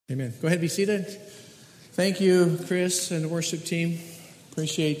Amen. Go ahead, be seated. Thank you, Chris and the worship team.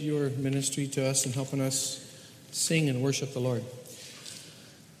 Appreciate your ministry to us and helping us sing and worship the Lord.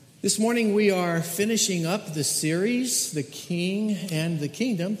 This morning we are finishing up the series, The King and the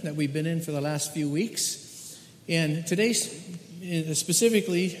Kingdom, that we've been in for the last few weeks. And today,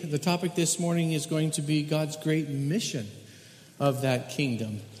 specifically, the topic this morning is going to be God's great mission of that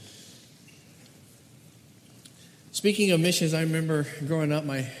kingdom. Speaking of missions, I remember growing up,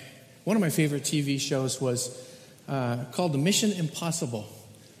 one of my favorite TV shows was called The Mission Impossible.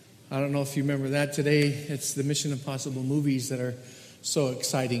 I don't know if you remember that. Today, it's the Mission Impossible movies that are so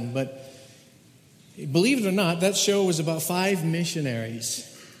exciting. But believe it or not, that show was about 5 missionaries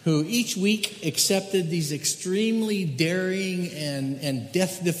who each week accepted these extremely daring and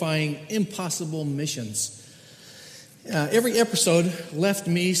death-defying impossible missions. Every episode left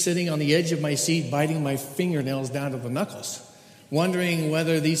me sitting on the edge of my seat, biting my fingernails down to the knuckles, wondering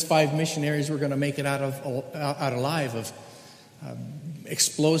whether these 5 missionaries were going to make it out alive of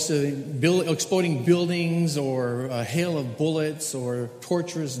exploding buildings, or a hail of bullets, or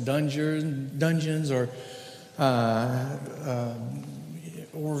torturous dungeons, or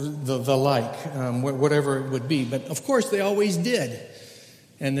the like, whatever it would be. But of course, they always did.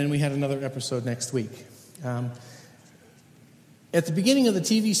 And then we had another episode next week. At the beginning of the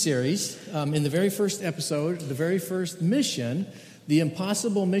TV series, in the very first episode, the very first mission, the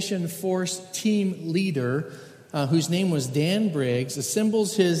Impossible Mission Force team leader, whose name was Dan Briggs,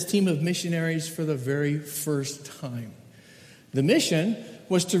 assembles his team of missionaries for the very first time. The mission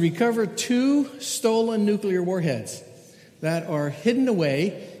was to recover 2 stolen nuclear warheads that are hidden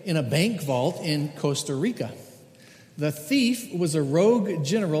away in a bank vault in Costa Rica. The thief was a rogue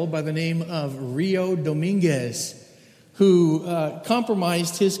general by the name of Rio Dominguez, who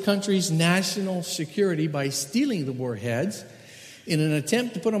compromised his country's national security by stealing the warheads in an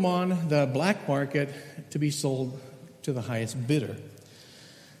attempt to put them on the black market to be sold to the highest bidder.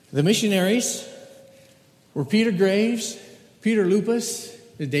 The missionaries were Peter Graves, Peter Lupus,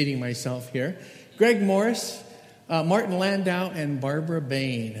 dating myself here, Greg Morris, Martin Landau, and Barbara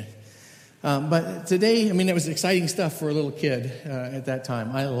Bain. But today, it was exciting stuff for a little kid at that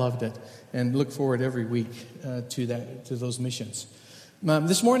time. I loved it and look forward every week to those missions.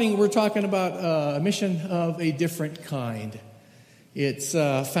 This morning, we're talking about a mission of a different kind. It's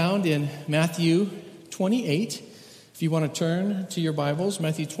found in Matthew 28. If you want to turn to your Bibles,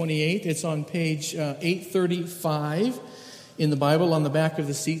 Matthew 28, it's on page 835 in the Bible on the back of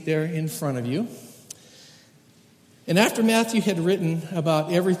the seat there in front of you. And after Matthew had written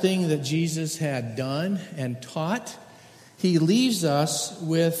about everything that Jesus had done and taught, he leaves us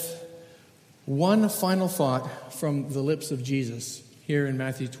with one final thought from the lips of Jesus here in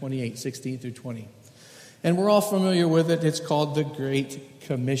Matthew 28, 16 through 20. And we're all familiar with it. It's called the Great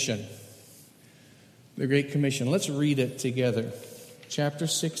Commission. The Great Commission. Let's read it together. Chapter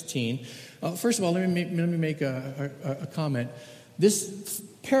 16. First of all, let me make a comment. This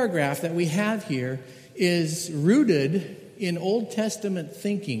paragraph that we have here is rooted in Old Testament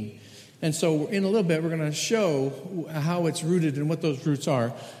thinking. And so in a little bit, we're going to show how it's rooted and what those roots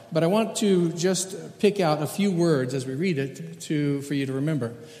are. But I want to just pick out a few words as we read it for you to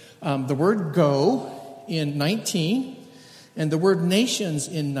remember. The word go in 19, and the word nations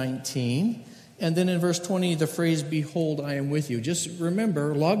in 19, and then in verse 20, the phrase, behold, I am with you. Just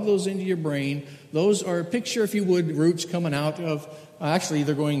remember, log those into your brain. Those are, picture, if you would, roots coming out of, actually,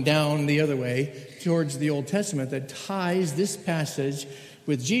 they're going down the other way towards the Old Testament that ties this passage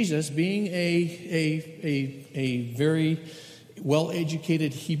with Jesus being a very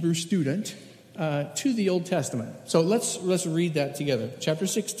well-educated Hebrew student to the Old Testament. So let's read that together. Chapter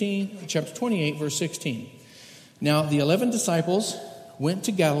 28, verse 16. Now the 11 disciples went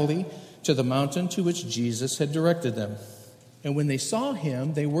to Galilee, to the mountain to which Jesus had directed them. And when they saw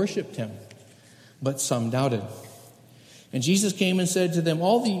him, they worshipped him, but some doubted. And Jesus came and said to them,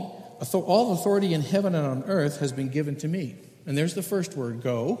 all authority in heaven and on earth has been given to me. And there's the first word,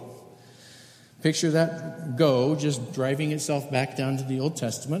 go. Picture that go just driving itself back down to the Old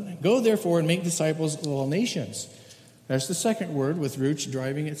Testament. Go, therefore, and make disciples of all nations. There's the second word with roots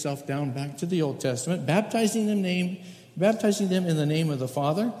driving itself down back to the Old Testament. Baptizing them in the name of the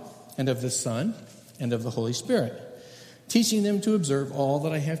Father and of the Son and of the Holy Spirit. Teaching them to observe all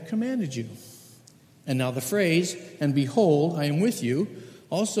that I have commanded you. And now the phrase, and behold, I am with you,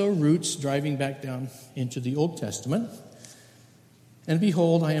 also roots driving back down into the Old Testament. And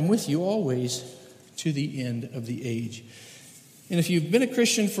behold, I am with you always to the end of the age. And if you've been a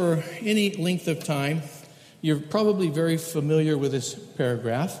Christian for any length of time, you're probably very familiar with this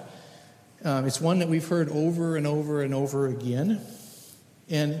paragraph. It's one that we've heard over and over and over again.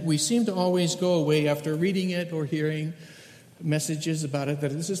 And we seem to always go away after reading it or hearing messages about it,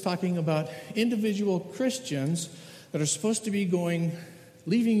 that this is talking about individual Christians that are supposed to be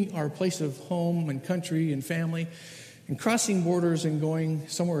leaving our place of home and country and family and crossing borders and going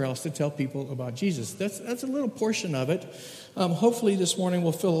somewhere else to tell people about Jesus. That's a little portion of it. Hopefully this morning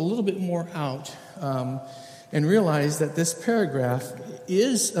we'll fill a little bit more out and realize that this paragraph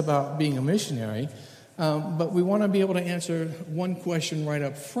is about being a missionary. But we want to be able to answer one question right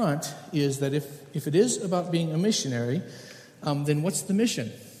up front, is that if it is about being a missionary, then what's the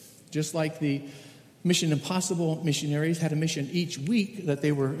mission? Just like the Mission Impossible missionaries had a mission each week that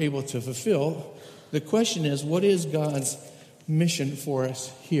they were able to fulfill, the question is, what is God's mission for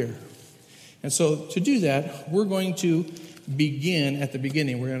us here? And so to do that, we're going to begin at the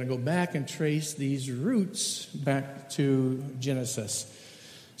beginning. We're going to go back and trace these roots back to Genesis.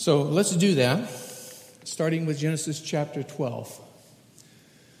 So let's do that, starting with Genesis chapter 12.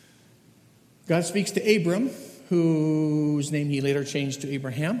 God speaks to Abram, whose name he later changed to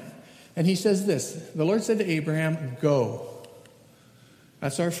Abraham. And he says this: the Lord said to Abraham, go.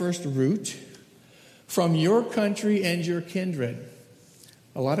 That's our first root. From your country and your kindred.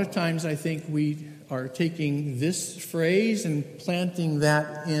 A lot of times I think we are taking this phrase and planting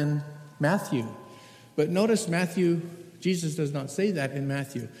that in Matthew. But notice Jesus does not say that in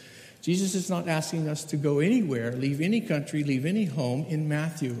Matthew. Jesus is not asking us to go anywhere, leave any country, leave any home in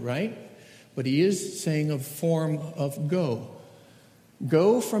Matthew, right? But he is saying a form of go.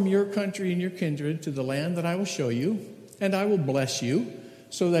 Go from your country and your kindred to the land that I will show you, and I will bless you,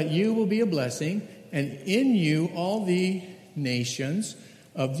 so that you will be a blessing, and in you all the nations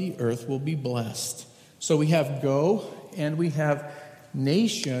of the earth will be blessed. So we have go and we have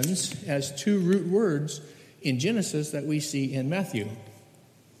nations as two root words in Genesis that we see in Matthew.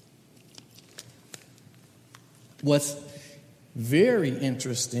 What's very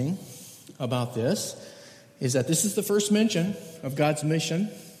interesting about this is that this is the first mention of God's mission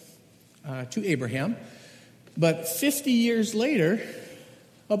to Abraham. But about 50 years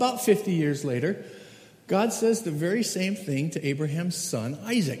later, God says the very same thing to Abraham's son,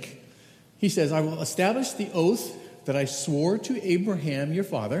 Isaac. He says, I will establish the oath that I swore to Abraham, your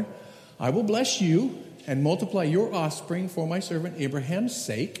father. I will bless you and multiply your offspring for my servant Abraham's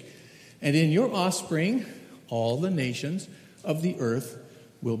sake. And in your offspring, all the nations of the earth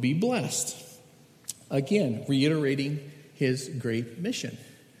will be blessed. Again, reiterating his great mission.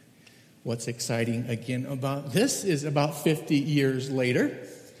 What's exciting again about this is about 50 years later,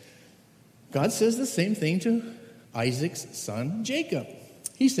 God says the same thing to Isaac's son, Jacob.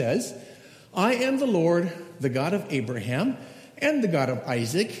 He says, I am the Lord, the God of Abraham and the God of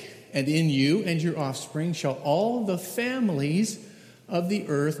Isaac, and in you and your offspring shall all the families of the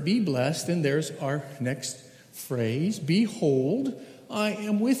earth be blessed. And there's our next phrase, behold, I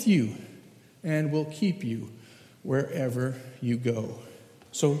am with you and will keep you wherever you go.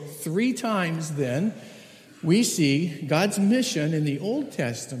 So 3 times then, we see God's mission in the Old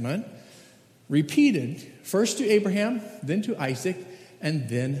Testament repeated, first to Abraham, then to Isaac, and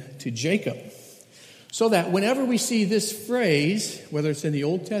then to Jacob. So that whenever we see this phrase, whether it's in the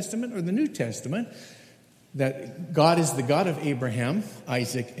Old Testament or the New Testament, that God is the God of Abraham,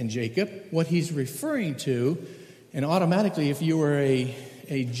 Isaac, and Jacob, what he's referring to, and automatically if you were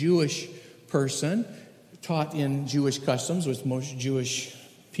a Jewish person taught in Jewish customs, which most Jewish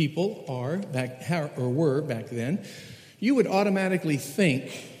people were back then, you would automatically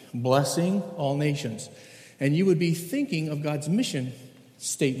think blessing all nations. And you would be thinking of God's mission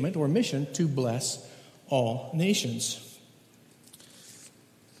statement or mission to bless all nations.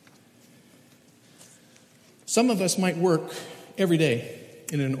 Some of us might work every day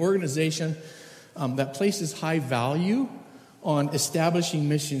in an organization that places high value on establishing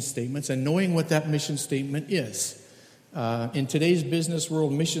mission statements and knowing what that mission statement is. In today's business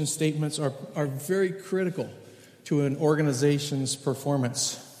world, mission statements are very critical to an organization's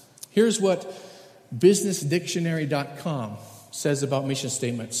performance. Here's what businessdictionary.com says about mission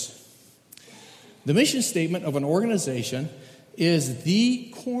statements. The mission statement of an organization is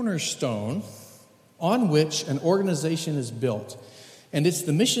the cornerstone on which an organization is built. And it's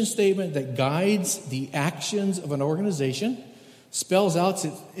the mission statement that guides the actions of an organization, spells out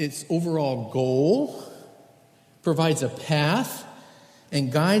its overall goal, provides a path,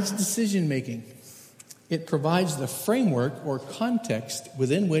 and guides decision-making. It provides the framework or context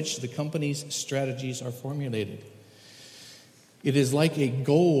within which the company's strategies are formulated. It is like a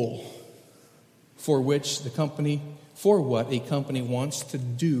goal for what a company wants to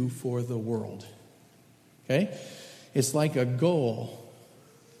do for the world. Okay? It's like a goal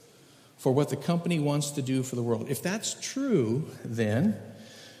for what the company wants to do for the world. If that's true, then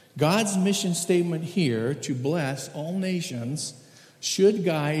God's mission statement here, to bless all nations, should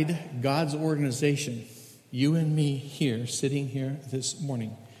guide God's organization, you and me here, sitting here this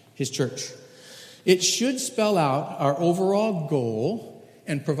morning, His church. It should spell out our overall goal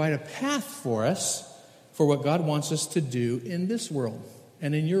and provide a path for us for what God wants us to do in this world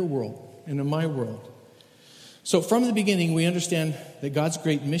and in your world and in my world. So from the beginning, we understand that God's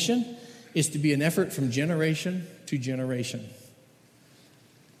great mission is to be an effort from generation to generation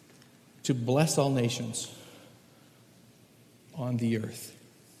to bless all nations on the earth.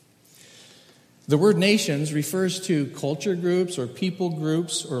 The word nations refers to culture groups or people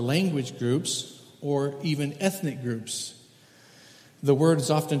groups or language groups or even ethnic groups. The word is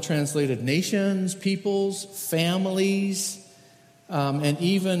often translated nations, peoples, families, and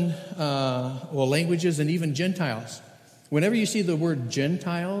even languages, and even Gentiles. Whenever you see the word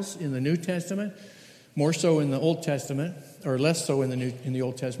Gentiles in the New Testament, more so in the Old Testament, or less so in the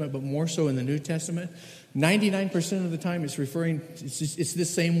Old Testament, but more so in the New Testament, 99% of the time it's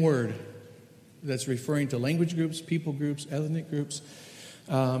this same word that's referring to language groups, people groups, ethnic groups,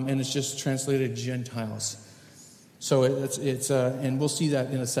 and it's just translated Gentiles. So and we'll see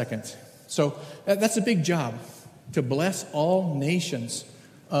that in a second. So that's a big job, to bless all nations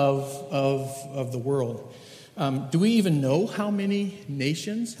of the world. Do we even know how many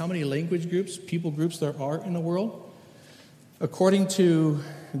nations, how many language groups, people groups there are in the world? According to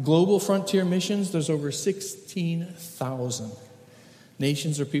Global Frontier Missions, there's over 16,000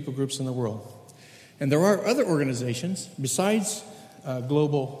 nations or people groups in the world. And there are other organizations besides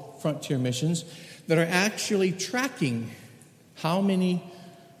Global Frontier Missions that are actually tracking how many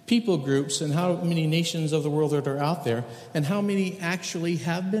people groups and how many nations of the world that are out there, and how many actually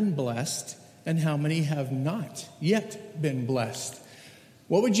have been blessed and how many have not yet been blessed.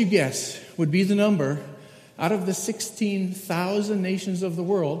 What would you guess would be the number out of the 16,000 nations of the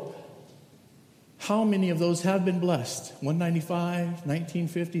world? How many of those have been blessed? 195,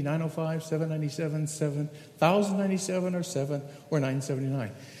 1950, 905, 797, 7,097, or 7, or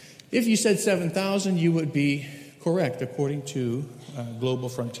 979? If you said 7,000, you would be correct, according to Global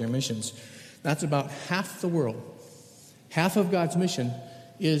Frontier Missions. That's about half the world. Half of God's mission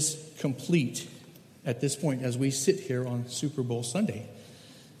is complete at this point as we sit here on Super Bowl Sunday.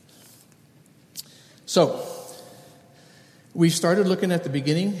 So, we've started looking at the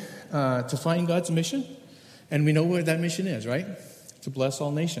beginning to find God's mission, and we know what that mission is, right? To bless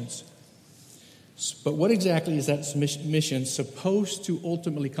all nations. But what exactly is that mission supposed to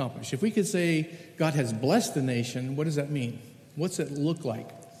ultimately accomplish? If we could say God has blessed the nation, what does that mean? What's it look like?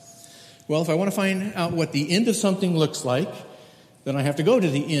 Well, if I want to find out what the end of something looks like, then I have to go to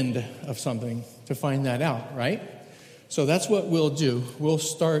the end of something to find that out, right? So that's what we'll do. We'll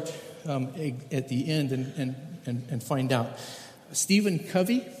start at the end and find out. Stephen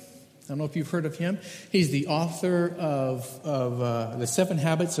Covey, I don't know if you've heard of him. He's the author of The 7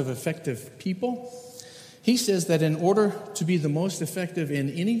 Habits of Effective People. He says that in order to be the most effective in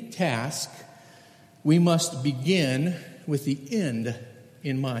any task, we must begin with the end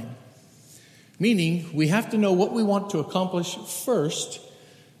in mind. Meaning, we have to know what we want to accomplish first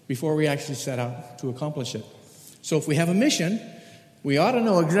before we actually set out to accomplish it. So if we have a mission, we ought to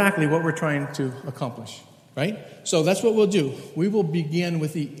know exactly what we're trying to accomplish, right? So that's what we'll do. We will begin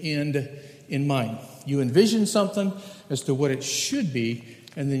with the end in mind. You envision something as to what it should be,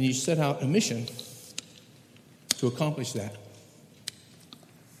 and then you set out a mission to accomplish that.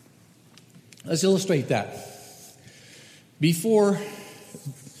 Let's illustrate that.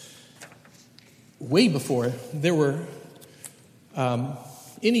 Way before there were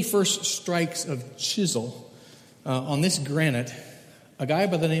any first strikes of chisel on this granite, a guy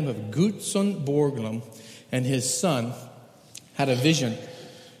by the name of Gutzon Borglum and his son had a vision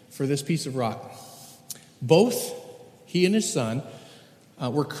for this piece of rock. Both he and his son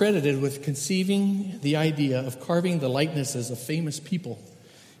were credited with conceiving the idea of carving the likenesses of famous people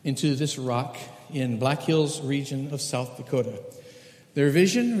into this rock in Black Hills region of South Dakota. Their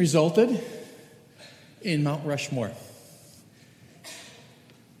vision resulted in Mount Rushmore.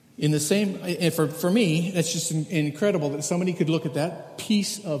 In the same, for me, that's just incredible that somebody could look at that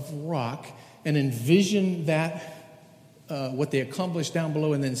piece of rock and envision that, what they accomplished down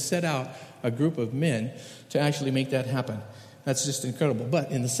below, and then set out a group of men to actually make that happen. That's just incredible.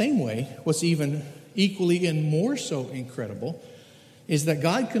 But in the same way, what's even equally and more so incredible is that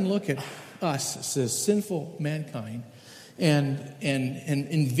God can look at us as sinful mankind and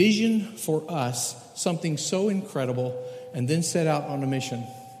envision for us something so incredible, and then set out on a mission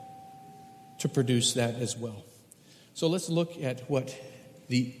to produce that as well. So let's look at what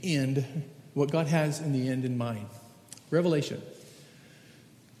God has in the end in mind. Revelation.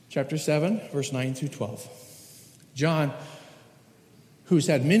 chapter 7, verse 9 through 12. John, who's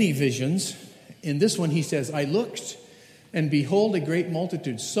had many visions, in this one he says, I looked and behold a great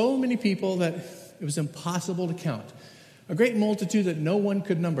multitude. So many people that it was impossible to count. A great multitude that no one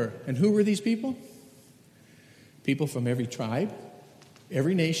could number. And who were these people? People from every tribe,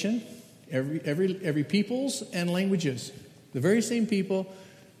 every nation, every peoples and languages. The very same people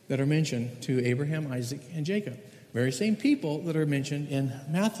that are mentioned to Abraham, Isaac, and Jacob. Very same people that are mentioned in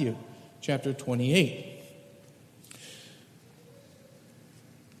Matthew chapter 28.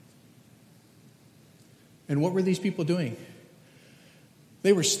 And what were these people doing?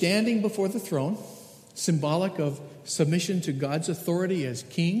 They were standing before the throne, symbolic of submission to God's authority as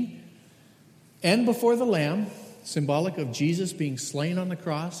king, and before the Lamb, symbolic of Jesus being slain on the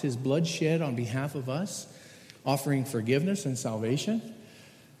cross, his blood shed on behalf of us, offering forgiveness and salvation.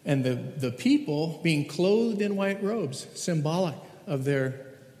 And the people being clothed in white robes, symbolic of their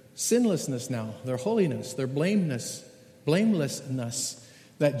sinlessness now, their holiness, their blamelessness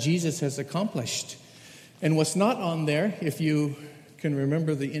that Jesus has accomplished. And what's not on there, if you can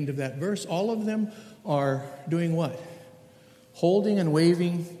remember the end of that verse, all of them are doing what? Holding and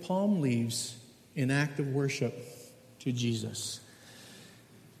waving palm leaves in act of worship to Jesus.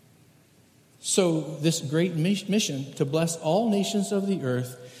 So this great mission to bless all nations of the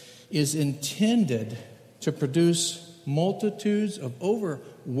earth is intended to produce multitudes of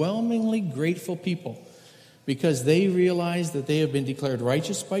overwhelmingly grateful people because they realize that they have been declared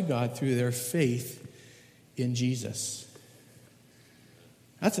righteous by God through their faith in Jesus.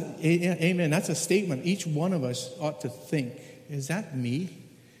 Amen. That's a statement each one of us ought to think. Is that me?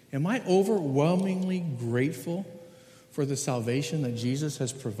 Am I overwhelmingly grateful for the salvation that Jesus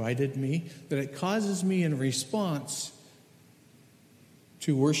has provided me, that it causes me in response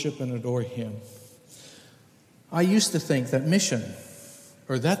to worship and adore him? I used to think that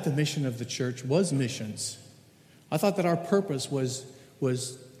the mission of the church was missions. I thought that our purpose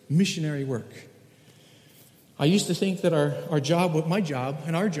was missionary work. I used to think that my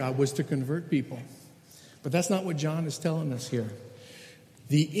job was to convert people. But that's not what John is telling us here.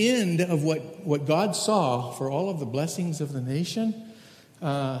 The end of what God saw for all of the blessings of the nation,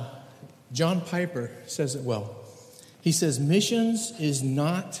 John Piper says it well. He says, missions is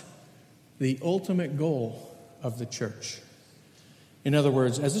not the ultimate goal of the church. In other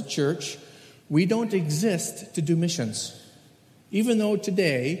words, as a church, we don't exist to do missions. Even though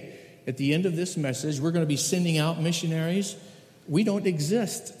today, at the end of this message, we're going to be sending out missionaries, we don't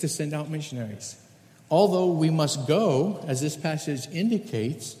exist to send out missionaries. Although we must go, as this passage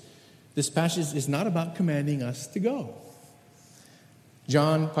indicates, this passage is not about commanding us to go.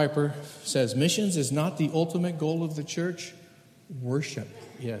 John Piper says, missions is not the ultimate goal of the church. Worship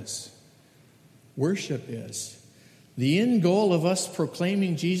is. Worship is. The end goal of us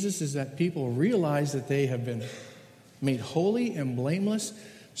proclaiming Jesus is that people realize that they have been made holy and blameless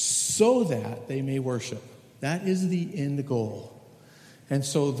so that they may worship. That is the end goal. And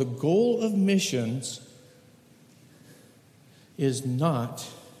so the goal of missions is not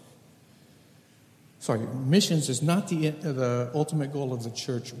the ultimate goal of the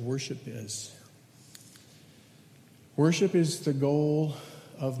church. Worship is. Worship is the goal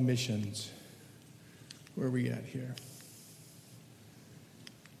of missions. Where are we at here?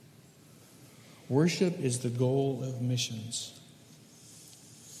 Worship is the goal of missions.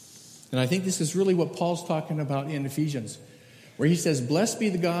 And I think this is really what Paul's talking about in Ephesians, where he says, blessed be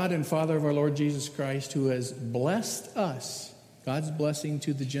the God and Father of our Lord Jesus Christ, who has blessed us. God's blessing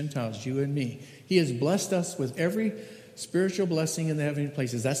to the Gentiles, you and me. He has blessed us with every spiritual blessing in the heavenly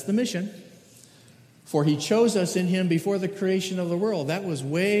places. That's the mission. For he chose us in him before the creation of the world. That was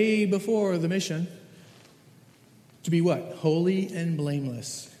way before the mission. To be what? Holy and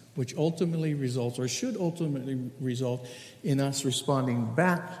blameless, which ultimately results, or should ultimately result, in us responding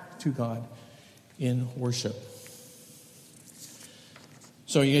back to God in worship.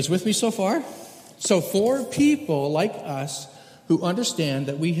 So, are you guys with me so far? So, for people like us who understand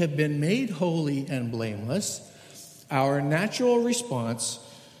that we have been made holy and blameless, our natural response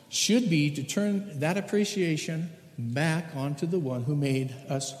should be to turn that appreciation back onto the one who made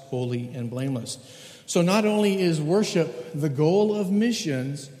us holy and blameless. So not only is worship the goal of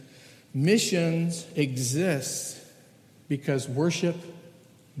missions, missions exists because worship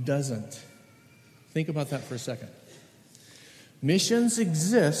doesn't. Think about that for a second. Missions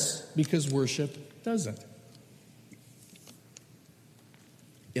exist because worship doesn't.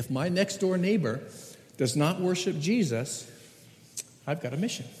 If my next door neighbor does not worship Jesus, I've got a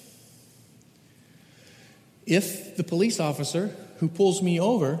mission. If the police officer who pulls me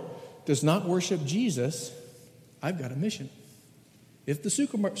over does not worship Jesus, I've got a mission. If the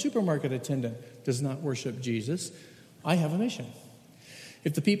supermarket attendant does not worship Jesus, I have a mission.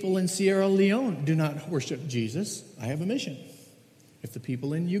 If the people in Sierra Leone do not worship Jesus, I have a mission. If the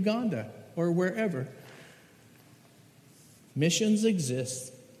people in Uganda or wherever, missions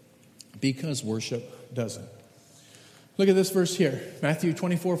exist because worship doesn't. Look at this verse here, Matthew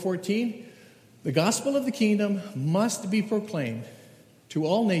 24:14. The gospel of the kingdom must be proclaimed to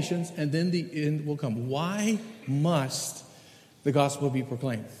all nations, and then the end will come. Why must the gospel be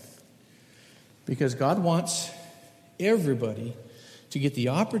proclaimed? Because God wants everybody to get the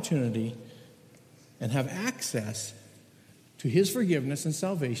opportunity and have access to his forgiveness and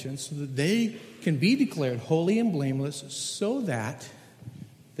salvation so that they can be declared holy and blameless so that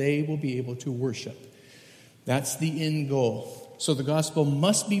they will be able to worship. That's the end goal. So the gospel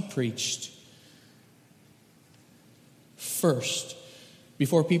must be preached first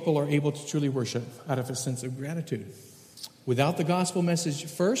before people are able to truly worship out of a sense of gratitude. Without the gospel message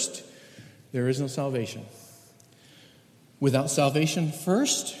first, there is no salvation. Without salvation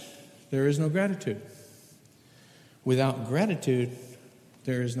first, there is no gratitude. Without gratitude,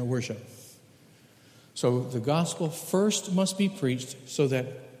 there is no worship. So the gospel first must be preached so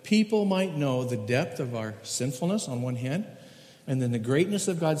that people might know the depth of our sinfulness on one hand, and then the greatness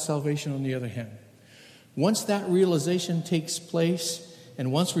of God's salvation on the other hand. Once that realization takes place,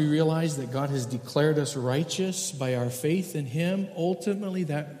 and once we realize that God has declared us righteous by our faith in him, ultimately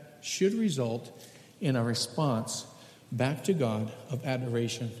that should result in a response back to God of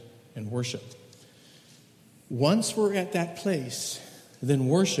adoration and worship. Once we're at that place, then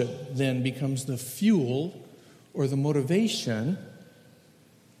worship then becomes the fuel or the motivation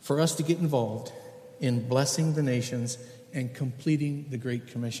for us to get involved in blessing the nations and completing the Great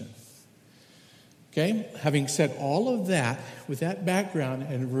Commission. Okay, having said all of that, with that background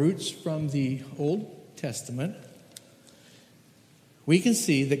and roots from the Old Testament, we can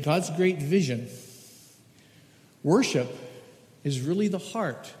see that God's great vision, worship, is really the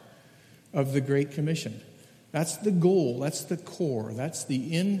heart of the Great Commission. That's the goal, that's the core, that's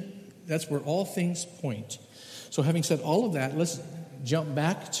the end, that's where all things point. So having said all of that, let's jump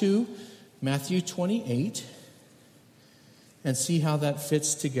back to Matthew 28 and see how that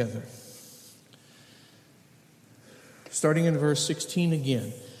fits together. Starting in verse 16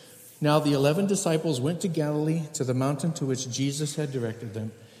 again. Now the 11 disciples went to Galilee, to the mountain to which Jesus had directed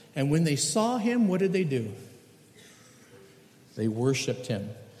them. And when they saw him, what did they do? They worshiped him.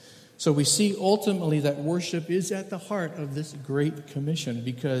 So we see ultimately that worship is at the heart of this Great Commission,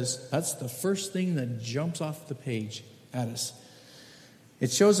 because that's the first thing that jumps off the page at us.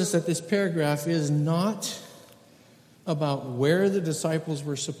 It shows us that this paragraph is not about where the disciples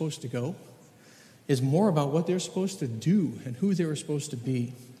were supposed to go. Is more about what they're supposed to do and who they were supposed to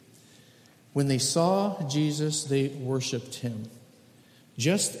be. When they saw Jesus, they worshiped him.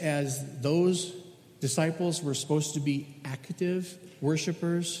 Just as those disciples were supposed to be active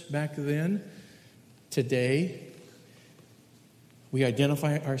worshipers back then, today we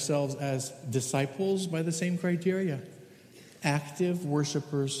identify ourselves as disciples by the same criteria. Active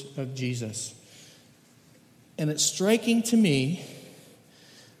worshipers of Jesus. And it's striking to me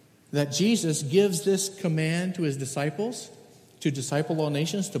that Jesus gives this command to his disciples, to disciple all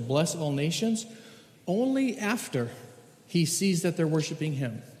nations, to bless all nations, only after he sees that they're worshiping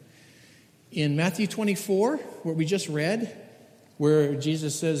him. In Matthew 24, what we just read, where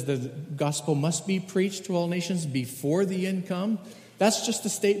Jesus says the gospel must be preached to all nations before the end come, that's just a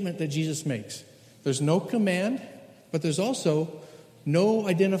statement that Jesus makes. There's no command, but there's also no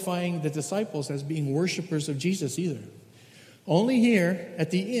identifying the disciples as being worshipers of Jesus either. Only here,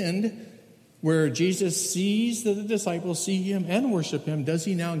 at the end, where Jesus sees that the disciples see him and worship him, does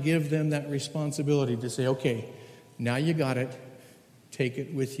he now give them that responsibility to say, okay, now you got it, take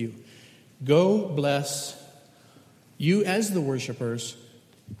it with you. Go bless you as the worshipers.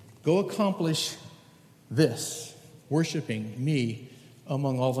 Go accomplish this, worshiping me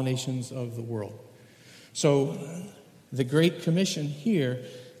among all the nations of the world. So the Great Commission here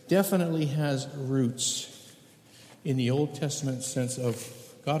definitely has roots in the Old Testament sense of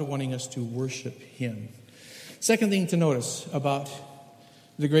God wanting us to worship him. Second thing to notice about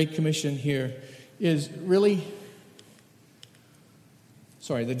the Great Commission here is really,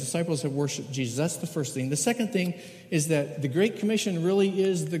 the disciples have worshiped Jesus. That's the first thing. The second thing is that the Great Commission really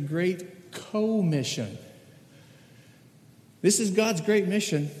is the Great Co-mission. This is God's great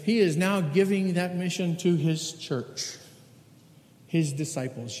mission. He is now giving that mission to his church, his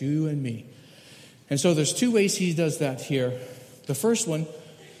disciples, you and me. And so there's two ways he does that here. The first one,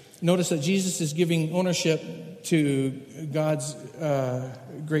 notice that Jesus is giving ownership to God's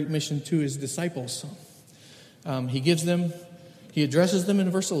great mission to his disciples. He gives them He addresses them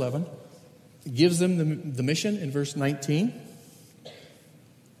in verse 11, gives them the mission in verse 19.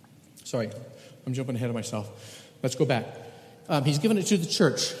 Sorry, I'm jumping ahead of myself. Let's go back. He's given it to the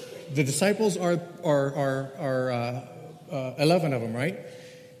church. The disciples are 11 of them, right?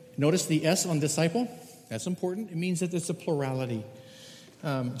 Notice the S on disciple. That's important. It means that it's a plurality.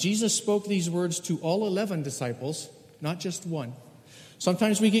 Jesus spoke these words to all 11 disciples, not just one.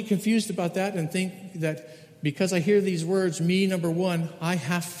 Sometimes we get confused about that and think that because I hear these words, me, number one, I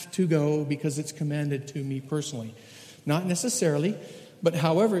have to go because it's commanded to me personally. Not necessarily, but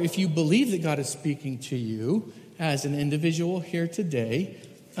however, if you believe that God is speaking to you as an individual here today,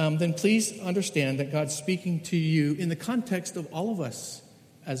 then please understand that God's speaking to you in the context of all of us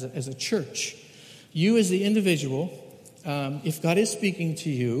as a church. You as the individual, if God is speaking to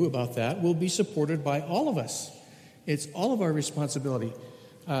you about that, will be supported by all of us. It's all of our responsibility.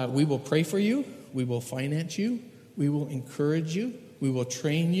 We will pray for you. We will finance you. We will encourage you. We will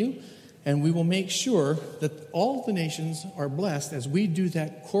train you. And we will make sure that all the nations are blessed as we do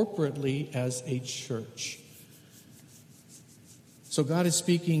that corporately as a church. So God is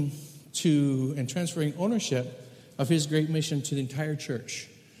speaking to and transferring ownership of his great mission to the entire church,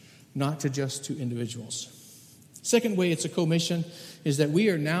 not to just to individuals. Second way it's a co-mission is that we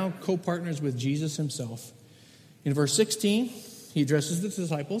are now co-partners with Jesus himself. In verse 16, he addresses the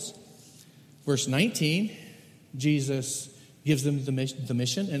disciples. Verse 19, Jesus gives them the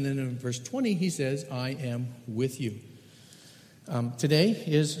mission. And then in verse 20, he says, I am with you. Today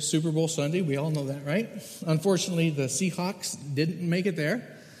is Super Bowl Sunday. We all know that, right? Unfortunately, the Seahawks didn't make it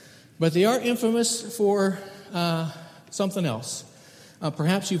there. But they are infamous for something else.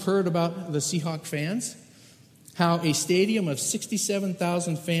 Perhaps you've heard about the Seahawk fans, how a stadium of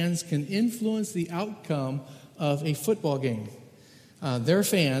 67,000 fans can influence the outcome of a football game. Their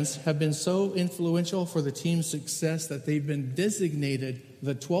fans have been so influential for the team's success that they've been designated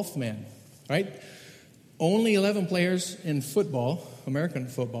the 12th man, right? Only 11 players in football, American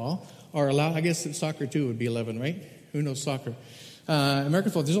football, are allowed. I guess soccer too would be 11, right? Who knows soccer? American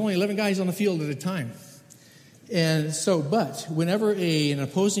football, there's only 11 guys on the field at a time. And so, but whenever an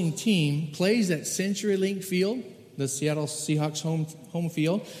opposing team plays at CenturyLink Field, the Seattle Seahawks home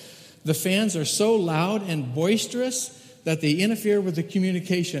field, the fans are so loud and boisterous that they interfere with the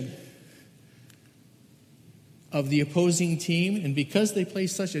communication of the opposing team. And because they play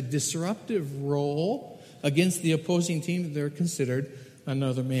such a disruptive role against the opposing team, they're considered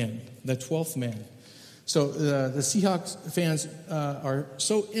another man, the 12th man. So the Seahawks fans are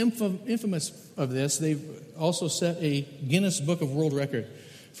so infamous of this, they've also set a Guinness Book of World Record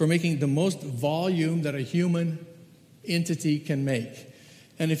for making the most volume that a human entity can make.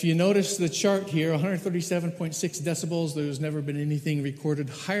 And if you notice the chart here, 137.6 decibels, there's never been anything recorded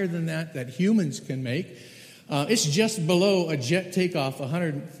higher than that humans can make. It's just below a jet takeoff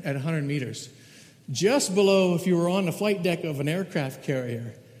at 100 meters. Just below if you were on the flight deck of an aircraft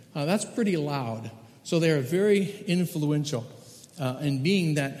carrier. That's pretty loud. So they are very influential in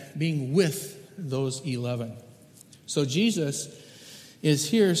being with those 11. So Jesus is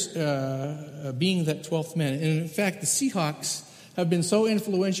here being that 12th man. And in fact, the Seahawks have been so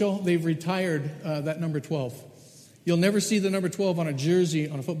influential, they've retired that number 12. You'll never see the number 12 on a jersey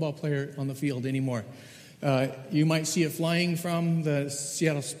on a football player on the field anymore. You might see it flying from the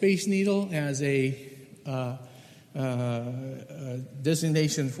Seattle Space Needle as a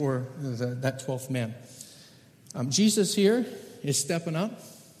designation for that 12th man. Jesus here is stepping up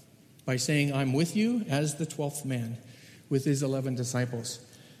by saying, I'm with you as the 12th man with his 11 disciples.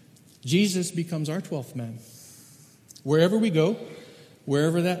 Jesus becomes our 12th man. Wherever we go,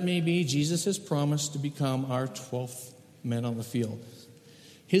 wherever that may be, Jesus has promised to become our 12th man on the field.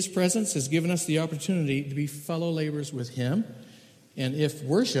 His presence has given us the opportunity to be fellow laborers with him. And if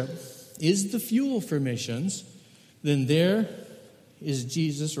worship is the fuel for missions, then there is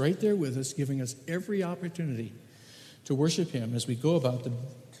Jesus right there with us, giving us every opportunity to worship him as we go about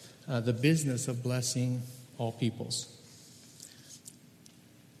the business of blessing all peoples.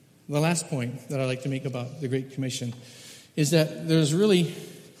 The last point that I'd like to make about the Great Commission is that there's really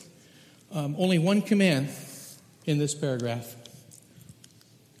only one command in this paragraph.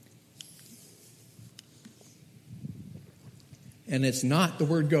 And it's not the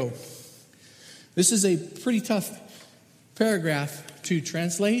word go. This is a pretty tough paragraph to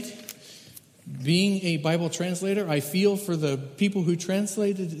translate. Being a Bible translator, I feel for the people who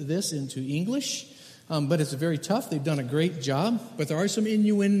translated this into English, but it's very tough. They've done a great job, but there are some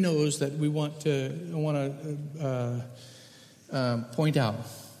innuendos that we want to point out.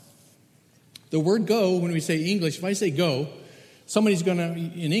 The word go, when we say English, if I say go, somebody's going to,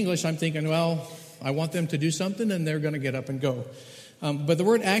 in English, I'm thinking, well, I want them to do something, and they're going to get up and go. But the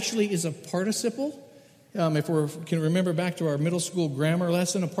word actually is a participle. If we can remember back to our middle school grammar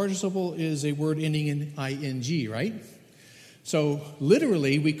lesson, a participle is a word ending in ing, right? So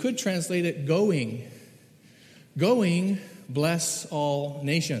literally, we could translate it going. Going, bless all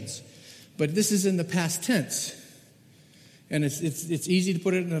nations. But this is in the past tense. And it's easy to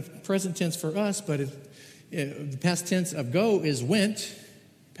put it in the present tense for us, but the past tense of go is went.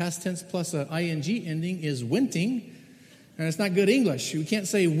 Past tense plus an ing ending is wenting. And it's not good English. We can't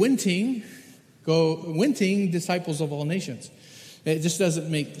say wenting, disciples of all nations. It just doesn't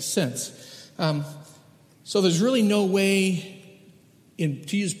make sense. So there's really no way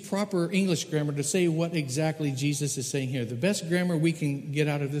to use proper English grammar to say what exactly Jesus is saying here. The best grammar we can get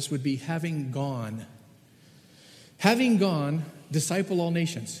out of this would be having gone. Having gone, disciple all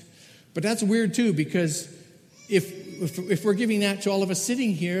nations. But that's weird too, because if we're giving that to all of us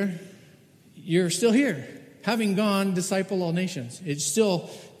sitting here, you're still here. Having gone, disciple all nations. It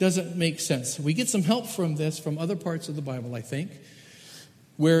still doesn't make sense. We get some help from this from other parts of the Bible, I think,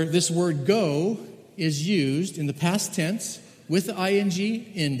 where this word go is used in the past tense with the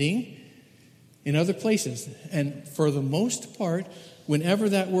ing ending in other places. And for the most part, whenever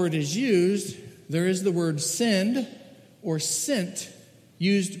that word is used, there is the word send or sent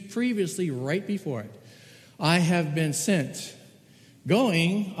used previously right before it. I have been sent.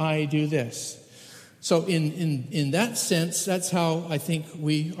 Going, I do this. So in that sense, that's how I think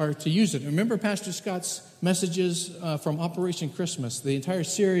we are to use it. Remember Pastor Scott's messages from Operation Christmas. The entire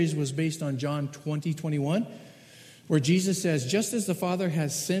series was based on John 20:21, where Jesus says, just as the Father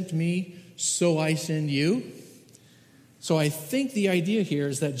has sent me, so I send you. So I think the idea here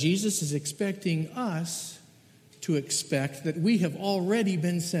is that Jesus is expecting us to expect that we have already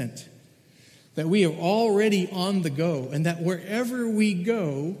been sent, that we are already on the go, and that wherever we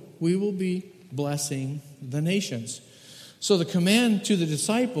go, we will be blessing the nations. So the command to the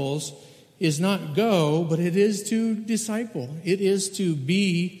disciples is not go, but it is to disciple. It is to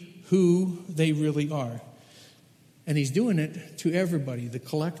be who they really are. And he's doing it to everybody, the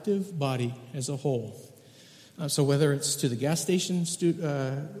collective body as a whole. So whether it's to the gas station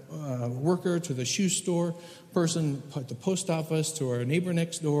worker, to the shoe store person, at the post office, to our neighbor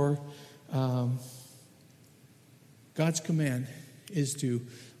next door, God's command is to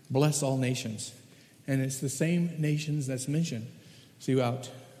bless all nations. And it's the same nations that's mentioned throughout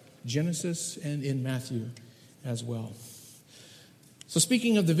Genesis and in Matthew as well. So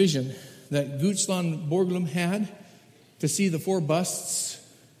speaking of the vision that Gutzon Borglum had to see the four busts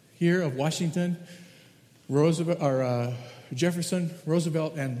here of Washington, Jefferson,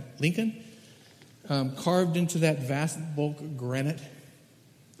 Roosevelt, and Lincoln, carved into that vast bulk of granite,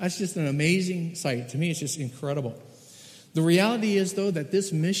 that's just an amazing sight. To me, it's just incredible. The reality is, though, that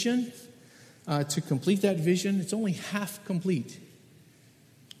this mission, to complete that vision, it's only half complete.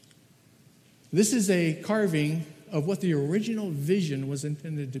 This is a carving of what the original vision was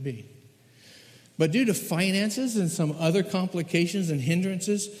intended to be. But due to finances and some other complications and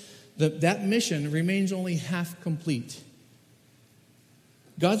hindrances, that mission remains only half complete.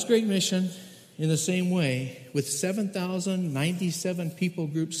 God's great mission, in the same way, with 7,097 people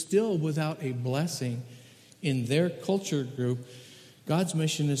groups still without a blessing in their culture group, God's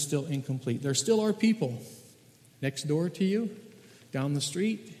mission is still incomplete. There still are people next door to you, down the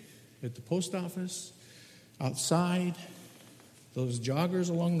street, at the post office, outside, those joggers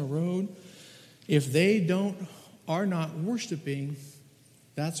along the road. If they are not worshiping,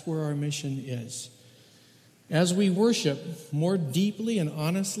 that's where our mission is. As we worship more deeply and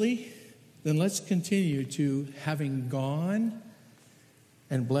honestly, then let's continue to having gone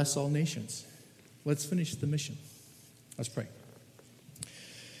and bless all nations. Let's finish the mission. Let's pray.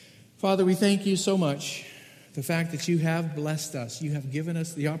 Father, we thank you so much. The fact that you have blessed us. You have given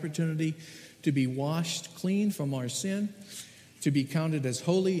us the opportunity to be washed clean from our sin, to be counted as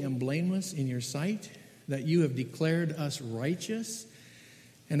holy and blameless in your sight, that you have declared us righteous.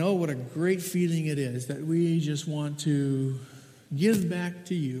 And oh, what a great feeling it is that we just want to give back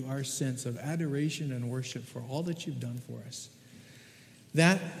to you our sense of adoration and worship for all that you've done for us.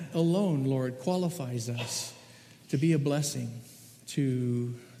 That alone, Lord, qualifies us to be a blessing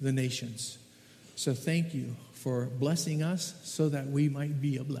to the nations. So thank you for blessing us so that we might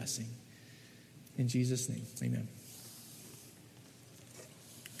be a blessing. In Jesus' name, amen.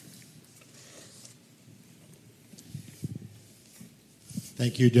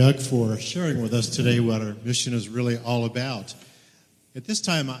 Thank you, Doug, for sharing with us today what our mission is really all about. At this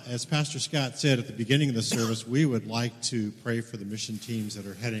time, as Pastor Scott said at the beginning of the service, we would like to pray for the mission teams that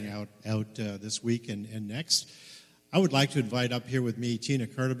are heading out this week and next. I would like to invite up here with me Tina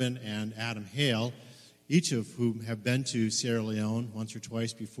Kerneman and Adam Hale, each of whom have been to Sierra Leone once or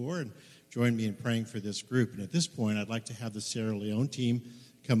twice before and joined me in praying for this group. And at this point, I'd like to have the Sierra Leone team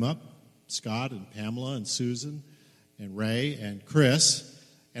come up, Scott and Pamela and Susan and Ray and Chris,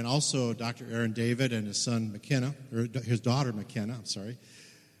 and also Dr. Aaron David and his son McKenna, or his daughter McKenna, I'm sorry.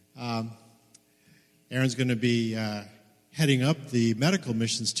 Aaron's going to be heading up the medical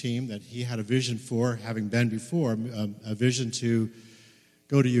missions team that he had a vision for, having been before, a vision to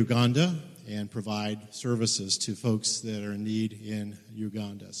go to Uganda and provide services to folks that are in need in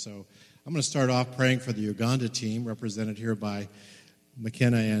Uganda. So I'm going to start off praying for the Uganda team, represented here by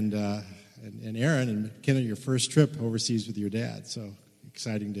McKenna and Aaron. And McKenna, your first trip overseas with your dad, so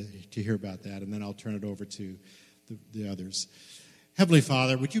exciting to hear about that. And then I'll turn it over to the others. Heavenly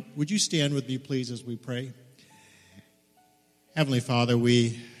Father, would you stand with me, please, as we pray? Heavenly Father,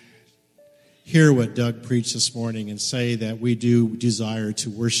 we hear what Doug preached this morning and say that we do desire to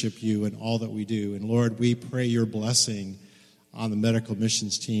worship you in all that we do. And Lord, we pray your blessing on the medical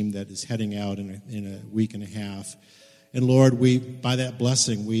missions team that is heading out in a week and a half. And Lord, by that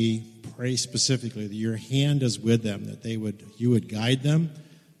blessing, we pray specifically that your hand is with them, that you would guide them,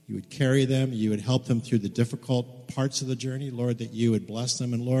 you would carry them, you would help them through the difficult parts of the journey. Lord, that you would bless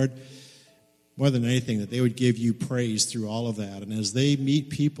them. And Lord, more than anything, that they would give you praise through all of that. And as they meet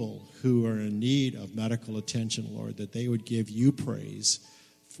people who are in need of medical attention, Lord, that they would give you praise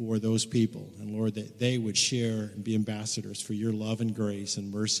for those people. And Lord, that they would share and be ambassadors for your love and grace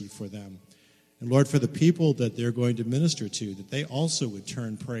and mercy for them. And Lord, for the people that they're going to minister to, that they also would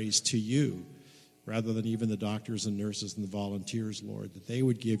turn praise to you rather than even the doctors and nurses and the volunteers, Lord, that they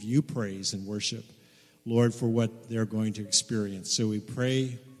would give you praise and worship, Lord, for what they're going to experience. So we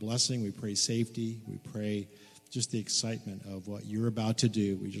pray blessing, we pray safety, we pray just the excitement of what you're about to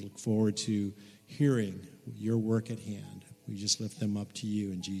do. We just look forward to hearing your work at hand. We just lift them up to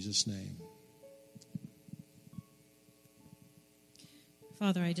you in Jesus' name.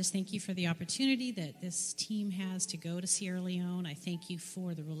 Father, I just thank you for the opportunity that this team has to go to Sierra Leone. I thank you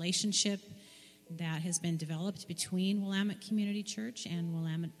for the relationship that has been developed between Willamette Community Church and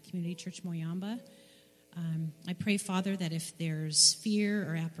Willamette Community Church Moyamba. I pray, Father, that if there's fear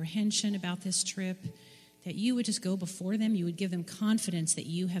or apprehension about this trip, that you would just go before them. You would give them confidence that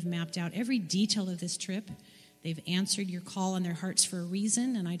you have mapped out every detail of this trip. They've answered your call on their hearts for a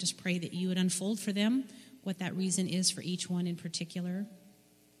reason, and I just pray that you would unfold for them what that reason is for each one in particular.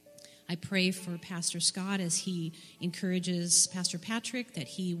 I pray for Pastor Scott as he encourages Pastor Patrick, that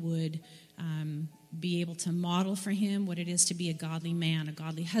he would be able to model for him what it is to be a godly man, a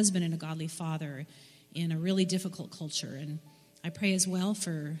godly husband, and a godly father in a really difficult culture. And I pray as well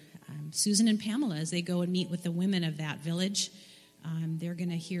for Susan and Pamela as they go and meet with the women of that village. They're going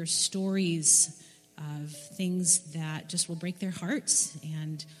to hear stories of things that just will break their hearts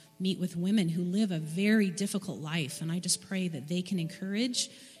and meet with women who live a very difficult life. And I just pray that they can encourage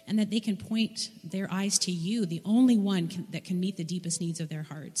and that they can point their eyes to you, the only one that can meet the deepest needs of their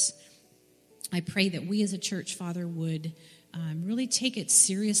hearts. I pray that we as a church, Father, would really take it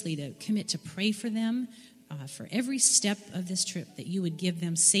seriously to commit to pray for them for every step of this trip, that you would give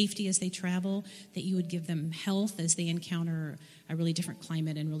them safety as they travel, that you would give them health as they encounter a really different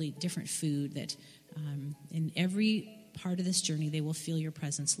climate and really different food, that in every part of this journey they will feel your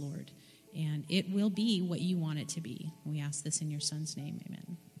presence, Lord. And it will be what you want it to be. We ask this in your Son's name,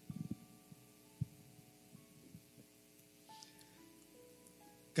 amen.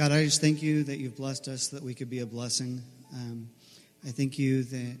 God, I just thank you that you've blessed us so that we could be a blessing. I thank you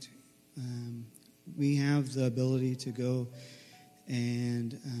that we have the ability to go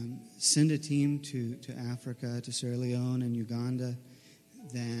and send a team to Africa, to Sierra Leone and Uganda,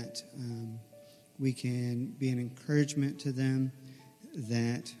 that we can be an encouragement to them,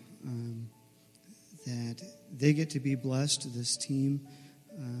 that they get to be blessed, this team,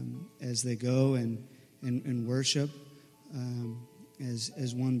 as they go and worship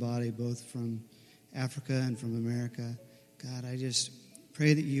as one body, both from Africa and from America. God, I just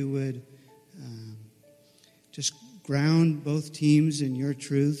pray that you would just ground both teams in your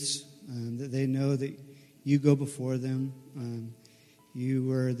truths, that they know that you go before them. You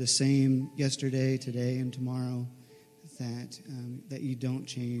were the same yesterday, today, and tomorrow, that you don't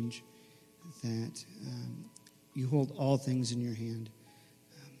change, that you hold all things in your hand.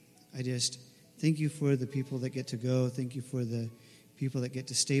 I just thank you for the people that get to go. Thank you for the people that get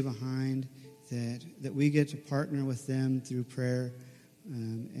to stay behind, that we get to partner with them through prayer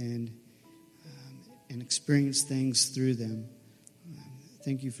and experience things through them.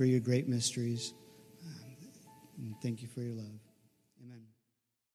 Thank you for your great mysteries. And thank you for your love.